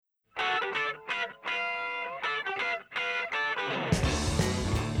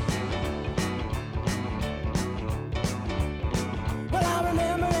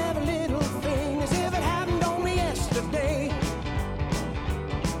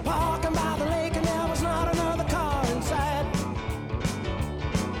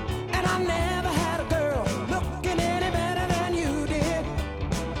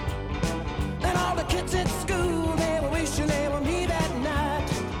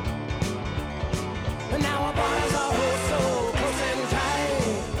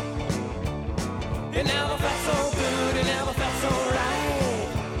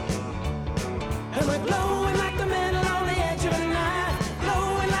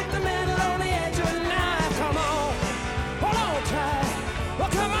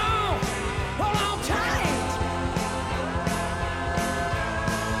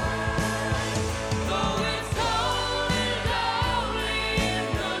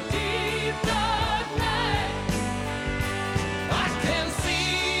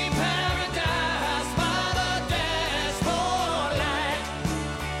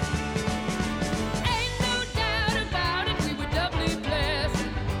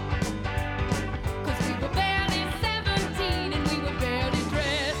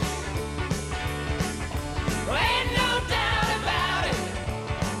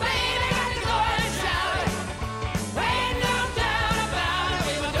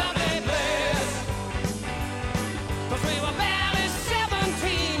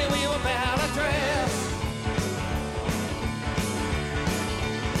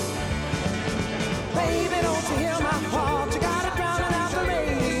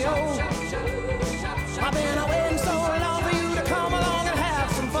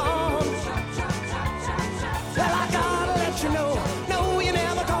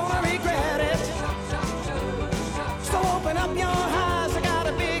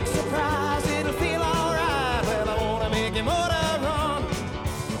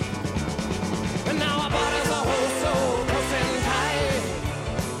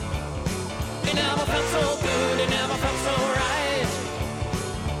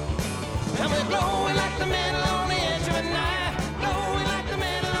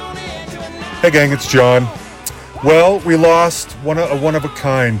Hey gang, it's John. Well, we lost a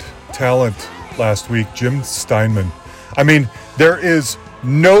one-of-a-kind talent last week, Jim Steinman. I mean, there is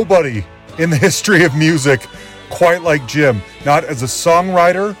nobody in the history of music quite like Jim. Not as a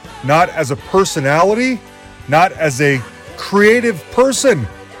songwriter, not as a personality, not as a creative person.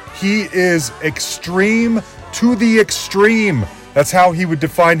 He is extreme to the extreme. That's how he would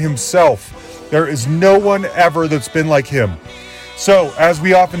define himself. There is no one ever that's been like him. So, as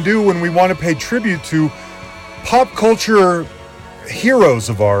we often do when we want to pay tribute to pop culture heroes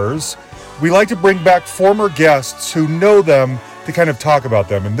of ours, we like to bring back former guests who know them to kind of talk about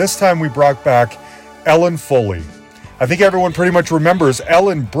them. And this time we brought back Ellen Foley. I think everyone pretty much remembers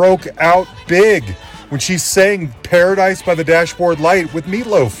Ellen broke out big when she sang Paradise by the Dashboard Light with Meat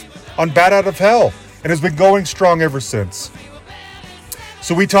Loaf on Bat Out of Hell and has been going strong ever since.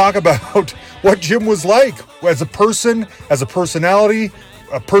 So we talk about what Jim was like as a person, as a personality,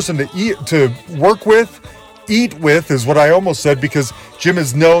 a person to work with, eat with is what I almost said, because Jim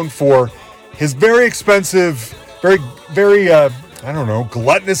is known for his very expensive, very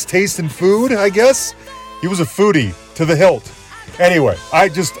gluttonous taste in food, I guess. He was a foodie to the hilt. Anyway, I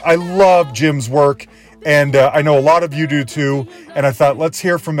love Jim's work, and I know a lot of you do too, and I thought, let's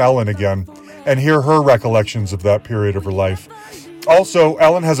hear from Ellen again and hear her recollections of that period of her life. Also,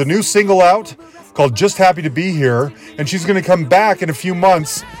 Ellen has a new single out called Just Happy to Be Here, and she's going to come back in a few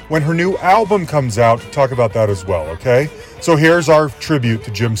months when her new album comes out to talk about that as well, okay? So here's our tribute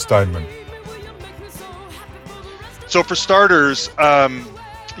to Jim Steinman. So for starters,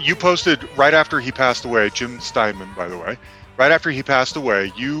 you posted right after he passed away, Jim Steinman, by the way, right after he passed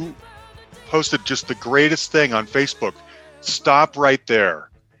away, you posted just the greatest thing on Facebook, Stop Right There,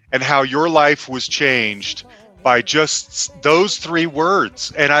 and how your life was changed by just those three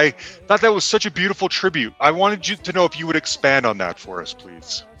words. And I thought that was such a beautiful tribute. I wanted you to know if you would expand on that for us,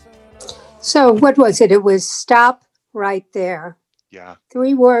 please. So what was it? It was Stop Right There. Yeah.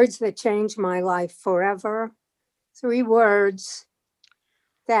 3 words that changed my life forever. 3 words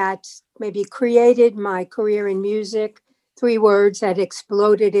that maybe created my career in music. 3 words that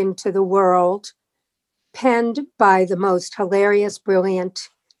exploded into the world, penned by the most hilarious, brilliant,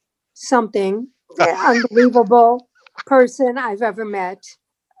 unbelievable person I've ever met.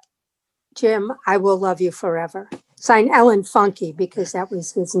 Jim, I will love you forever. Signed Ellen Funky, because that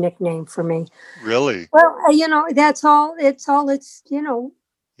was his nickname for me. Really? Well, that's all. Yeah. It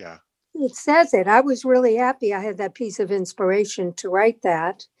says it. I was really happy I had that piece of inspiration to write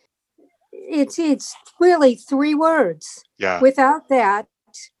that. It's really 3 words. Yeah. Without that,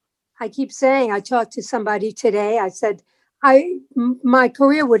 I keep saying, I talked to somebody today. I said, my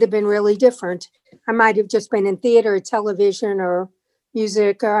career would have been really different. I might have just been in theater, television, or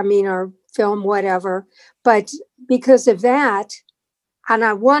music, or film, whatever. But because of that, and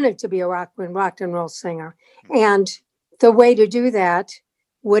I wanted to be a rock and roll singer. And the way to do that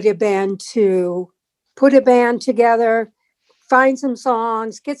would have been to put a band together, find some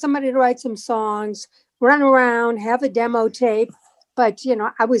songs, get somebody to write some songs, run around, have a demo tape. But,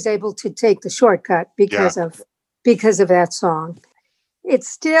 I was able to take the shortcut because of that song. It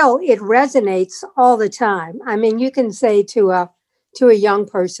resonates all the time. I mean, you can say to a young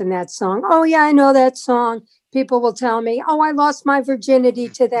person that song, oh yeah, I know that song. People will tell me, oh, I lost my virginity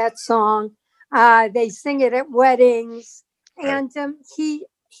to that song. They sing it at weddings. And he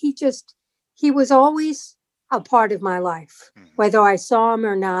was always a part of my life, whether I saw him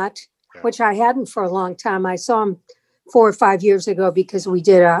or not, which I hadn't for a long time. I saw him 4 or 5 years ago because we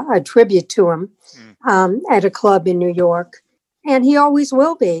did a tribute to him at a club in New York. And he always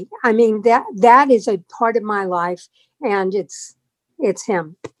will be. I mean, that is a part of my life, and it's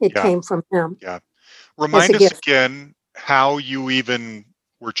him. It came from him. Yeah. Remind us again how you even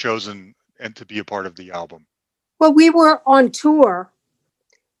were chosen and to be a part of the album. Well, we were on tour.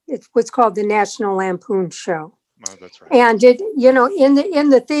 It was called the National Lampoon Show. Oh, that's right. And it, in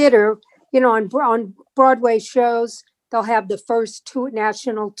the theater, on Broadway shows, they'll have the first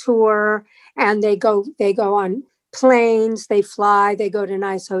national tour, and they go on planes, they fly, they go to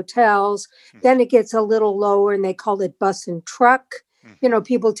nice hotels. Then it gets a little lower, and they call it bus and truck.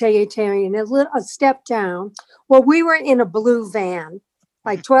 People take a step down. Well, we were in a blue van,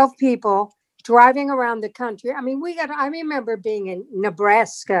 like 12 people driving around the country. I mean, I remember being in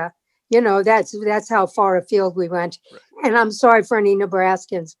Nebraska. That's how far afield we went. Right. And I'm sorry for any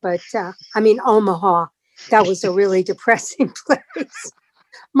Nebraskans, but Omaha. That was a really depressing place.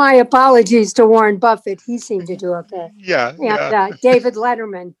 My apologies to Warren Buffett. He seemed to do okay. Yeah. And David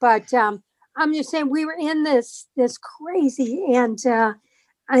Letterman. But I'm just saying, we were in this crazy, and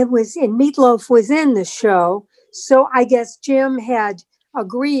Meat Loaf was in the show. So I guess Jim had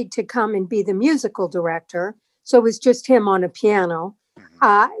agreed to come and be the musical director. So it was just him on a piano.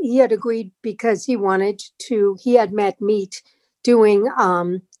 He had agreed because he had met Meat doing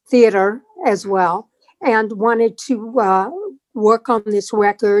theater as well, and wanted to work on this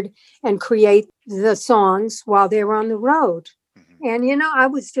record and create the songs while they were on the road. And, I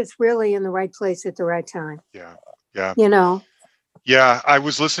was just really in the right place at the right time. Yeah. Yeah. Yeah, I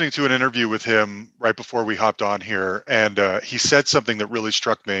was listening to an interview with him right before we hopped on here, and he said something that really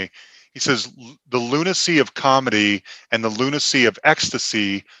struck me. He says, the lunacy of comedy and the lunacy of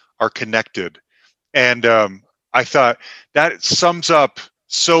ecstasy are connected. And I thought that sums up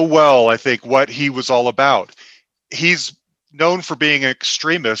so well, I think, what he was all about. He's known for being an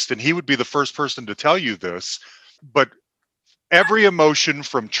extremist, and he would be the first person to tell you this, but every emotion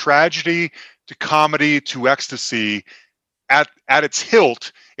from tragedy to comedy to ecstasy at its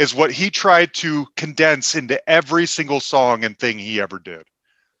hilt is what he tried to condense into every single song and thing he ever did.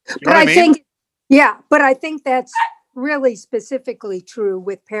 You know but what I mean? but I think that's really specifically true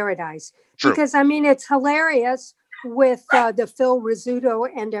with Paradise. True. Because, it's hilarious with the Phil Rizzuto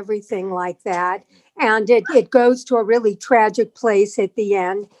and everything like that. And it goes to a really tragic place at the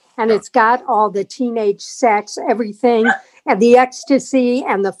end. And it's got all the teenage sex, everything, and the ecstasy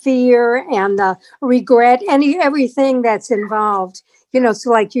and the fear and the regret, everything that's involved.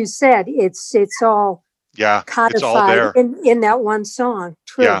 So like you said, it's all codified it's all there in that one song.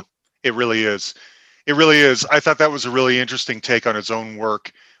 True. Yeah, it really is. It really is. I thought that was a really interesting take on his own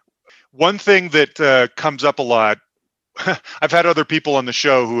work. One thing that comes up a lot, I've had other people on the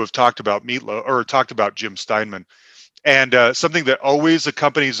show who have talked about Meat Loaf or talked about Jim Steinman, and something that always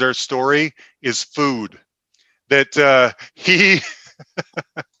accompanies their story is food. That he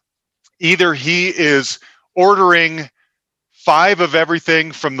either he is ordering 5 of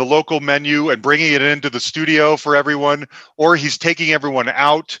everything from the local menu and bringing it into the studio for everyone, or he's taking everyone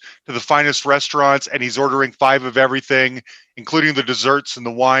out to the finest restaurants and he's ordering 5 of everything, including the desserts and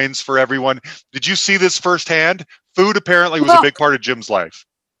the wines for everyone. Did you see this firsthand? Food apparently was a big part of Jim's life.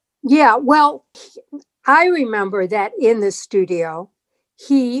 Yeah, well, I remember that in the studio,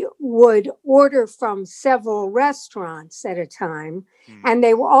 he would order from several restaurants at a time, and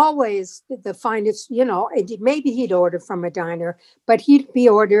they were always the finest, maybe he'd order from a diner, but he'd be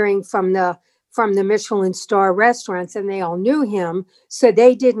ordering from the Michelin star restaurants, and they all knew him, so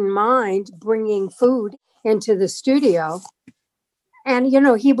they didn't mind bringing food into the studio. And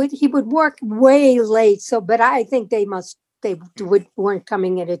he would work way late, but I think they weren't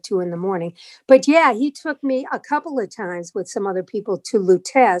coming in at 2 a.m. But yeah, he took me a couple of times with some other people to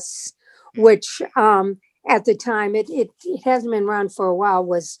Lutece, which at the time it hasn't been around for a while,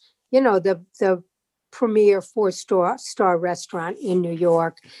 was the premier 4-star restaurant in New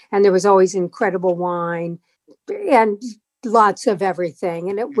York, and there was always incredible wine and lots of everything,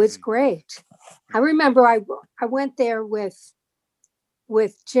 and it was great. I remember I went there with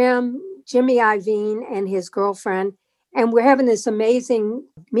Jimmy Iovine and his girlfriend, and we're having this amazing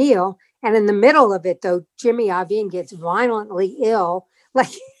meal. And in the middle of it, though, Jimmy Iovine gets violently ill.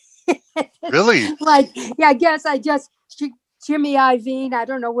 Really? I guess Jimmy Iovine, I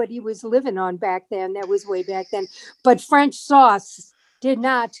don't know what he was living on back then. That was way back then. But French sauce did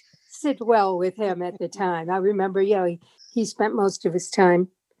not sit well with him at the time. I remember, he spent most of his time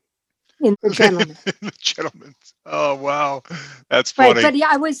in The Gentleman. The Gentleman. Oh, wow. That's funny. Right, but yeah,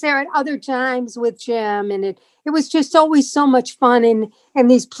 I was there at other times with Jim, and it was just always so much fun,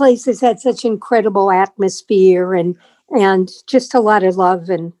 and these places had such incredible atmosphere and just a lot of love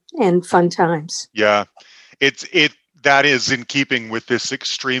and fun times. Yeah, that is in keeping with this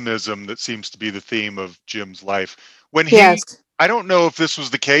extremism that seems to be the theme of Jim's life. I don't know if this was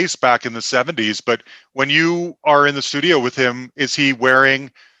the case back in the 70s, but when you are in the studio with him, is he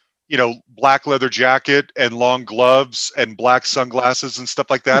wearing black leather jacket and long gloves and black sunglasses and stuff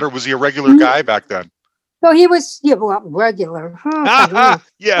like that? Or was he a regular guy back then? So he was, regular.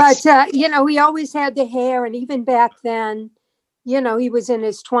 Yes. But, he always had the hair. And even back then, he was in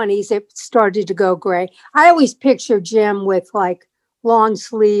his 20s. It started to go gray. I always picture Jim with long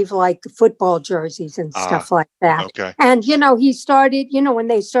sleeve, football jerseys and stuff like that. Okay. And, he started, when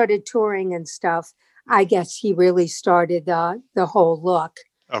they started touring and stuff, I guess he really started the whole look.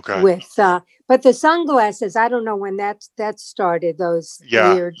 Okay. But the sunglasses, I don't know when that started. Those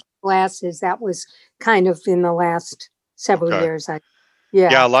weird glasses, that was kind of in the last several years. A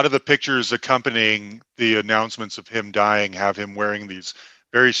lot of the pictures accompanying the announcements of him dying have him wearing these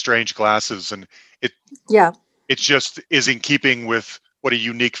very strange glasses, and it just is in keeping with what a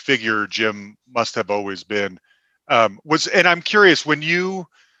unique figure Jim must have always been. And I'm curious,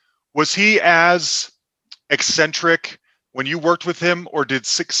 was he as eccentric when you worked with him, or did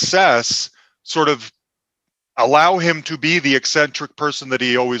success sort of allow him to be the eccentric person that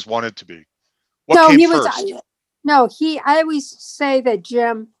he always wanted to be? What No, came he was, first? I always say that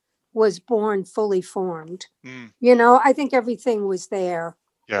Jim was born fully formed. Mm, I think everything was there.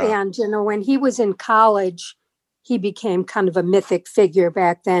 yeah. And, when he was in college, he became kind of a mythic figure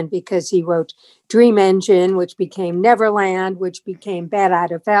back then because he wrote Dream Engine, which became Neverland, which became Bat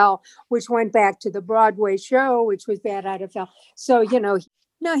Out of Hell, which went back to the Broadway show, which was Bat Out of Hell. So,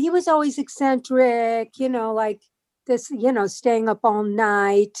 no, he was always eccentric, like this, staying up all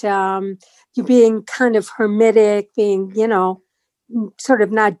night, you being kind of hermetic, being, sort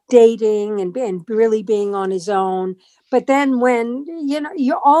of not dating and really being on his own. But then when,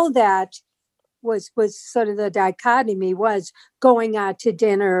 all that was sort of the dichotomy was going out to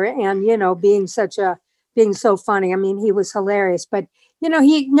dinner and, being being so funny. I mean, he was hilarious, but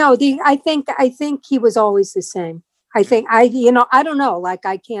I think he was always the same. I think I don't know, like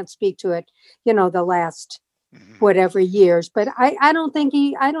I can't speak to it, the last whatever years, but I don't think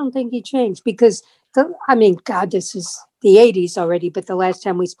he changed because God, this is the 80s already, but the last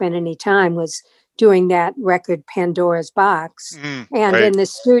time we spent any time was doing that record Pandora's Box and right. in the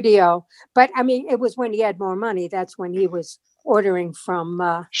studio. But it was when he had more money. That's when he was ordering from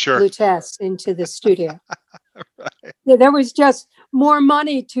Sure. Lutece into the studio. Right. Yeah, there was just more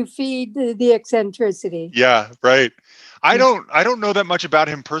money to feed the eccentricity. Yeah, right. I don't know that much about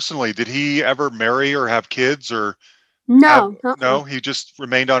him personally. Did he ever marry or have kids or have No, no, he just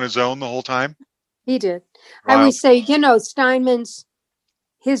remained on his own the whole time? he did. I Wow. always say, Steinman's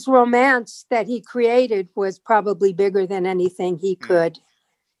his romance that he created was probably bigger than anything he could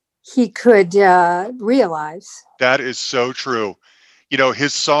realize. That is so true.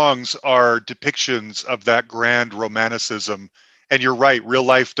 His songs are depictions of that grand romanticism. And you're right, real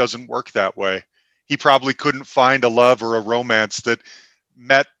life doesn't work that way. He probably couldn't find a love or a romance that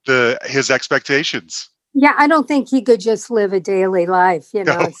met his expectations. Yeah, I don't think he could just live a daily life,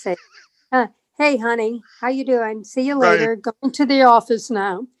 No, and say, "Hey, honey, how you doing? See you right. later. Going to the office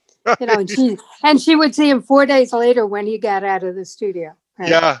now." Right. And she would see him 4 days later when he got out of the studio.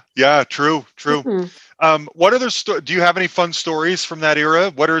 Right? Yeah, true. Mm-mm. What other do you have any fun stories from that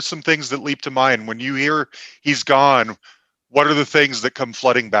era? What are some things that leap to mind when you hear he's gone? What are the things that come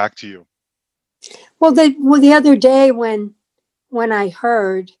flooding back to you? Well, the other day when I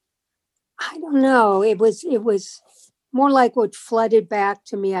heard, I don't know, it was more like what flooded back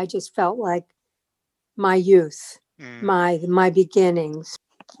to me. I just felt like my youth, my beginnings,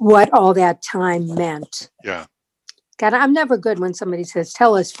 what all that time meant. Yeah. God, I'm never good when somebody says,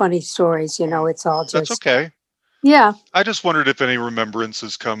 "Tell us funny stories." It's all just. That's okay. Yeah. I just wondered if any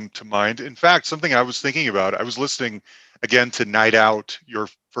remembrances come to mind. In fact, something I was thinking about, I was listening again to Night Out, your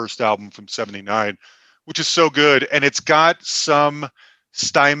first album from '79, which is so good. And it's got some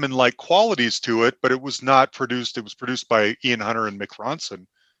Steinman-like qualities to it, but it was not produced. It was produced by Ian Hunter and Mick Ronson,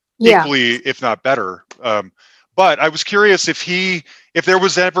 equally, if not better. But I was curious if there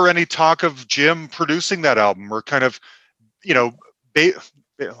was ever any talk of Jim producing that album or kind of, I don't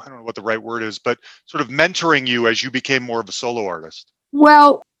know what the right word is, but sort of mentoring you as you became more of a solo artist.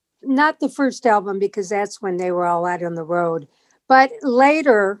 Well, not the first album because that's when they were all out on the road. But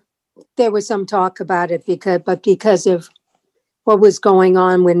later, there was some talk about it because of what was going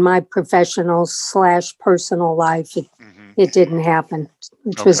on with my professional / personal life, it didn't happen,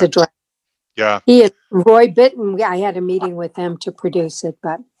 which was a drag. Yeah. He and Roy Bittan, I had a meeting with them to produce it,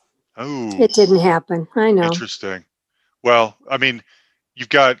 but it didn't happen. I know. Interesting. Well, I mean, you've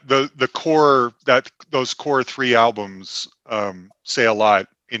got the core, those core 3 albums say a lot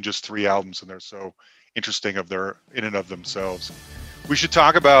in just 3 albums, and they're so interesting in and of themselves. We should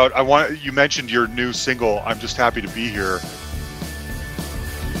talk about, you mentioned your new single, "I'm Just Happy to Be Here."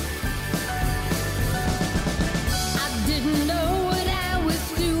 I didn't know what I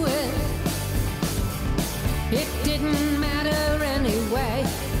was doing. It didn't matter anyway.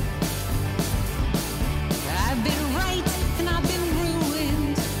 I've been right and I've been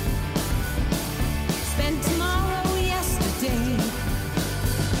ruined. Spent tomorrow yesterday.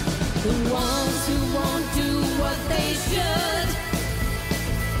 The ones who won't do what they should.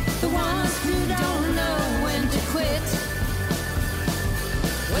 The ones who don't know when to quit.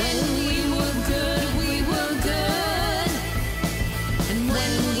 When we were good, we were good. And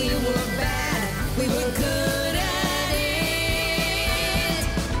when we were bad, we were good at it.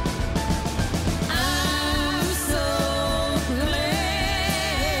 I'm so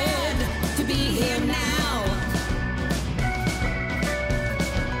glad to be here now.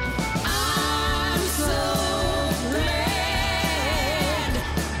 I'm so glad.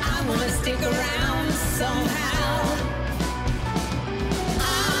 I wanna stick around somehow.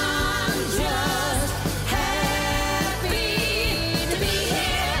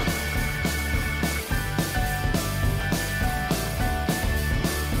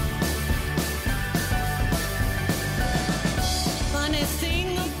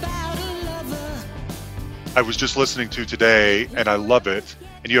 I was just listening to today, and I love it.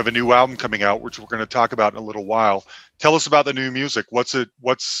 And you have a new album coming out, which we're going to talk about in a little while. Tell us about the new music.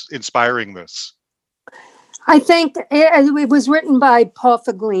 What's inspiring this? I think it was written by Paul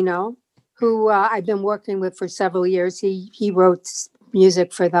Foglino, who I've been working with for several years. He wrote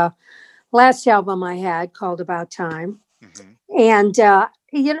music for the last album I had called About Time. Mm-hmm. And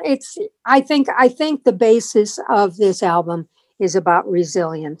I think the basis of this album is about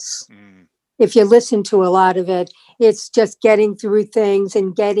resilience. Mm. If you listen to a lot of it, it's just getting through things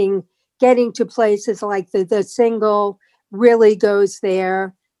and getting to places. Like the single really goes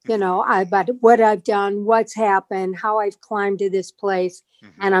there. About what I've done, what's happened, how I've climbed to this place,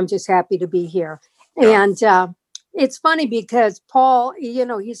 and I'm just happy to be here. Yeah. And it's funny because Paul,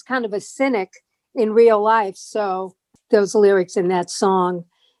 he's kind of a cynic in real life. So those lyrics in that song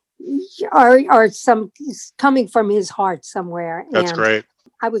are some coming from his heart somewhere. That's great.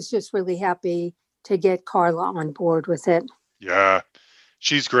 I was just really happy to get Carla on board with it. Yeah,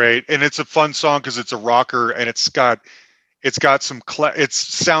 she's great. And it's a fun song because it's a rocker and it's got some, it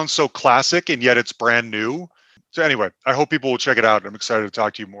sounds so classic and yet it's brand new. So anyway, I hope people will check it out. I'm excited to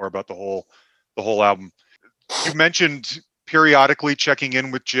talk to you more about the whole album. You mentioned periodically checking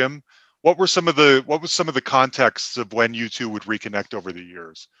in with Jim. What was some of the contexts of when you two would reconnect over the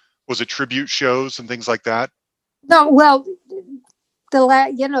years? Was it tribute shows and things like that? No, well,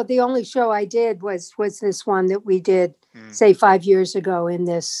 the only show I did was this one that we did, say 5 years ago in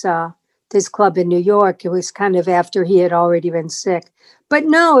this club in New York. It was kind of after he had already been sick. But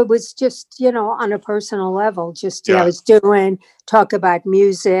no, it was just, on a personal level, just, I was talk about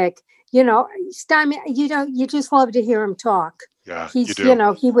music, Steinman, you just love to hear him talk. Yeah, he's, you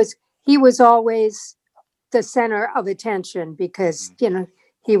do. He was always the center of attention because,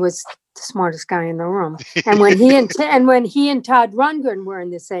 he was the smartest guy in the room. And when he and Todd Rundgren were in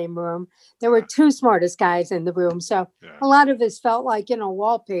the same room, there were two smartest guys in the room. So a lot of us felt like,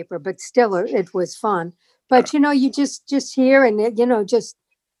 wallpaper, but still it was fun. But, you just hear and, just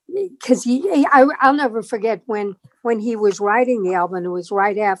because I'll never forget when he was writing the album. It was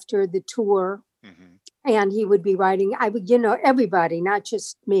right after the tour. Mm-hmm. And he would be writing, everybody, not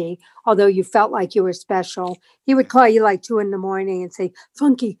just me, although you felt like you were special. He would call you like 2 a.m. and say,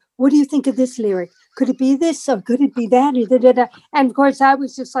 Funky, what do you think of this lyric? Could it be this or could it be that? Or da-da-da? And of course, I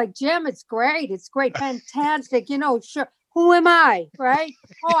was just like, Jim, it's great. It's great. Fantastic. Sure. Who am I? Right?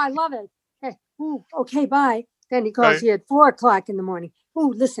 Oh, I love it. Hey, ooh, okay, bye. Then he calls you at 4:00 in the morning.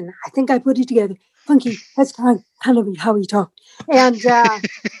 Oh, listen, I think I put it together. Funky, that's kind of how he talked. And,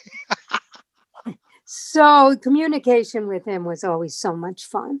 so communication with him was always so much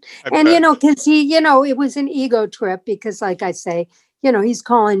fun. And, because he, it was an ego trip because like I say, he's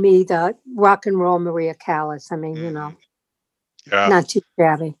calling me the rock and roll Maria Callas. I mean, not too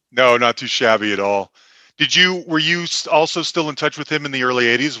shabby. No, not too shabby at all. Were you also still in touch with him in the early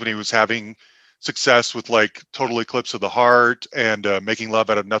 80s when he was having success with like Total Eclipse of the Heart and Making Love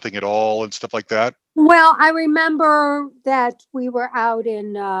Out of Nothing at All and stuff like that? Well, I remember that we were out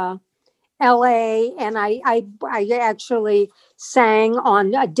in, LA, and I actually sang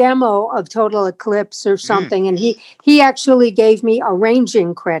on a demo of Total Eclipse or something, and he actually gave me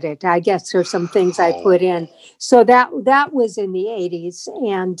arranging credit. I guess there's some things I put in. So that was in the 80s,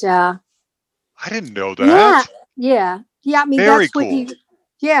 and I didn't know that. Yeah. I mean, very that's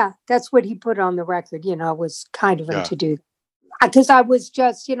cool. That's what he put on the record. Was kind of him to do, because I was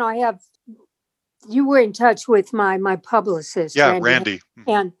just, you were in touch with my publicist, Randy.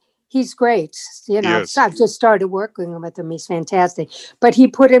 And he's great. I've just started working with him. He's fantastic. But he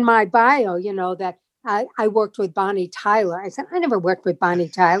put in my bio, that I worked with Bonnie Tyler. I said, I never worked with Bonnie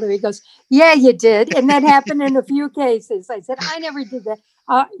Tyler. He goes, yeah, you did. And that happened in a few cases. I said, I never did that.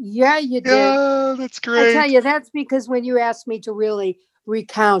 Yeah, you did. Yeah, that's great. I tell you, that's because when you asked me to really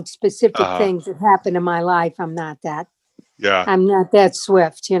recount specific things that happened in my life, I'm not that. Yeah. I'm not that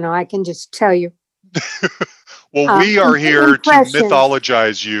swift. I can just tell you. Well, we are here to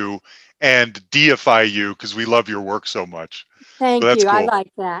mythologize you and deify you because we love your work so much. Thank you. Cool. I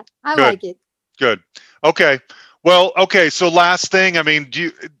like that. I like it. Good. Okay. Well, okay. So last thing, I mean,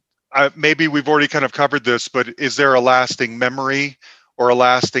 maybe we've already kind of covered this, but is there a lasting memory or a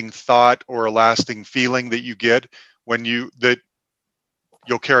lasting thought or a lasting feeling that you get that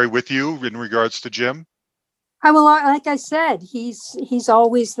you'll carry with you in regards to Jim? Like I said, he's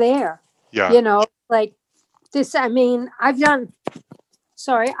always there. Yeah. Like this, I mean, I've done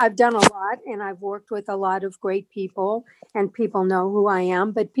a lot and I've worked with a lot of great people and people know who I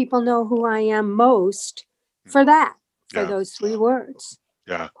am, but people know who I am most for those 3 words.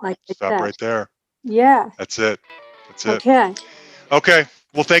 Yeah. Like stop right there. Yeah. That's it. Okay.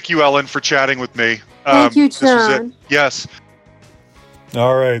 Well, thank you, Ellen, for chatting with me. Thank you, This was it. John. Yes.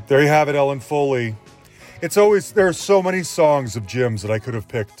 All right, there you have it, Ellen Foley. There are so many songs of Jim's that I could have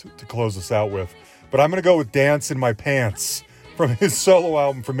picked to close us out with, but I'm going to go with Dance in My Pants from his solo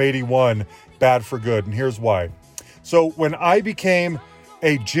album from 81, Bad for Good, and here's why. So when I became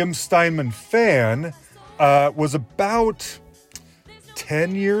a Jim Steinman fan, was about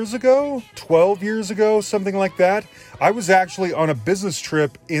 10 years ago, 12 years ago, something like that. I was actually on a business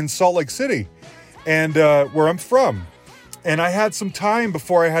trip in Salt Lake City, and where I'm from. And I had some time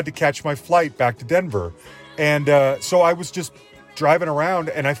before I had to catch my flight back to Denver. And so I was just driving around,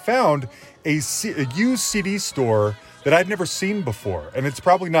 and I found a used CD store that I'd never seen before. And it's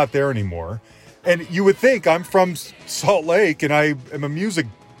probably not there anymore. And you would think, I'm from Salt Lake and I am a music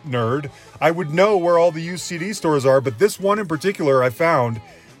nerd, I would know where all the used CD stores are. But this one in particular I found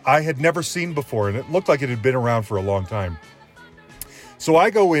I had never seen before. And it looked like it had been around for a long time. So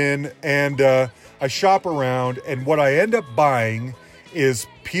I go in and I shop around, and what I end up buying is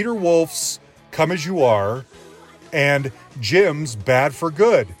Peter Wolf's Come As You Are and Jim's Bad for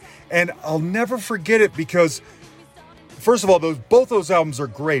Good. And I'll never forget it because, first of all, both those albums are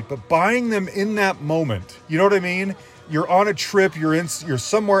great, but buying them in that moment, you know what I mean? You're on a trip, you're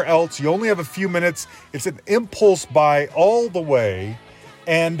somewhere else, you only have a few minutes, it's an impulse buy all the way,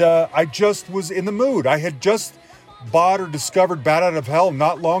 and I just was in the mood. I had just bought or discovered Bat Out of Hell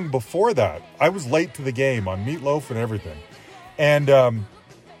not long before that. I was late to the game on Meat Loaf and everything. And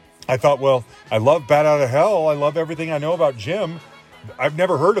I thought, well, I love Bat Out of Hell. I love everything I know about Jim. I've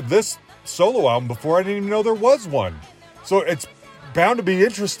never heard of this solo album before. I didn't even know there was one. So it's bound to be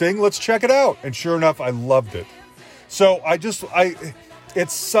interesting. Let's check it out. And sure enough, I loved it. So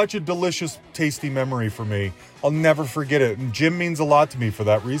it's such a delicious, tasty memory for me. I'll never forget it. And Jim means a lot to me for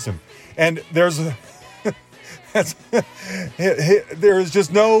that reason. And there is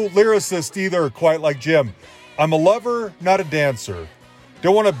just no lyricist either quite like Jim. I'm a lover, not a dancer.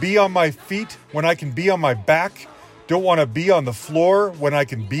 Don't want to be on my feet when I can be on my back. Don't want to be on the floor when I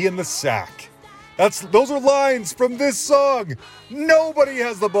can be in the sack. Those are lines from this song. Nobody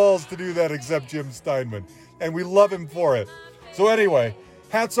has the balls to do that except Jim Steinman. And we love him for it. So anyway,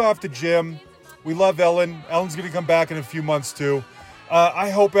 hats off to Jim. We love Ellen. Ellen's going to come back in a few months too.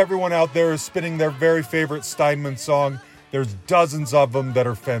 I hope everyone out there is spinning their very favorite Steinman song. There's dozens of them that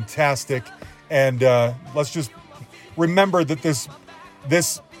are fantastic. And let's just remember that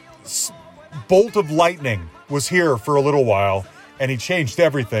this bolt of lightning was here for a little while, and he changed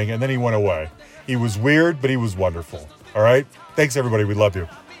everything, and then he went away. He was weird, but he was wonderful. All right? Thanks, everybody. We love you.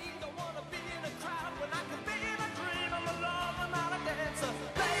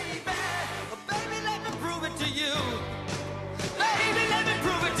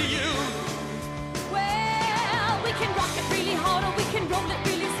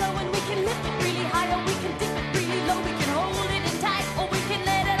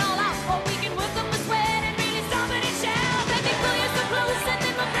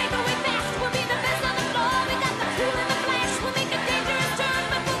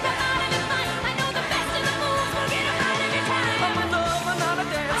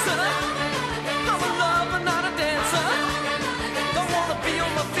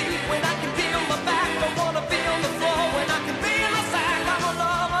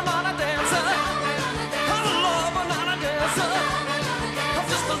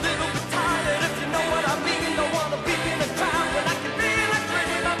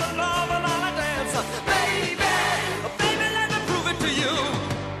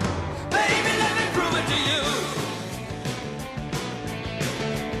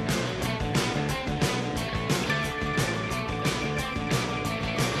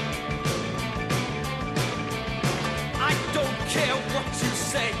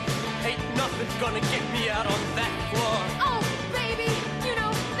 Gonna get me out on that floor. Oh, baby, you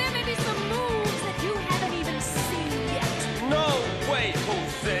know, there may be some moves that you haven't even seen yet. No way,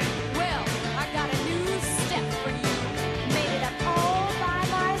 Jose. Well, I got a new step for you. Made it up all by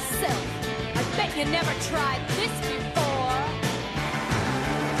myself. I bet you never tried this before.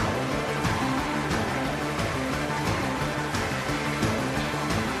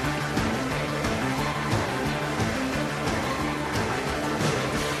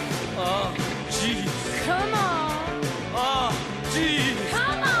 Come on. Oh, gee.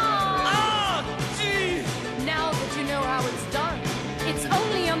 Come on. Oh, gee. Now that you know how it's done, it's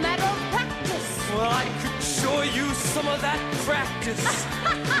only a matter of practice. Well, I could show you some of that practice.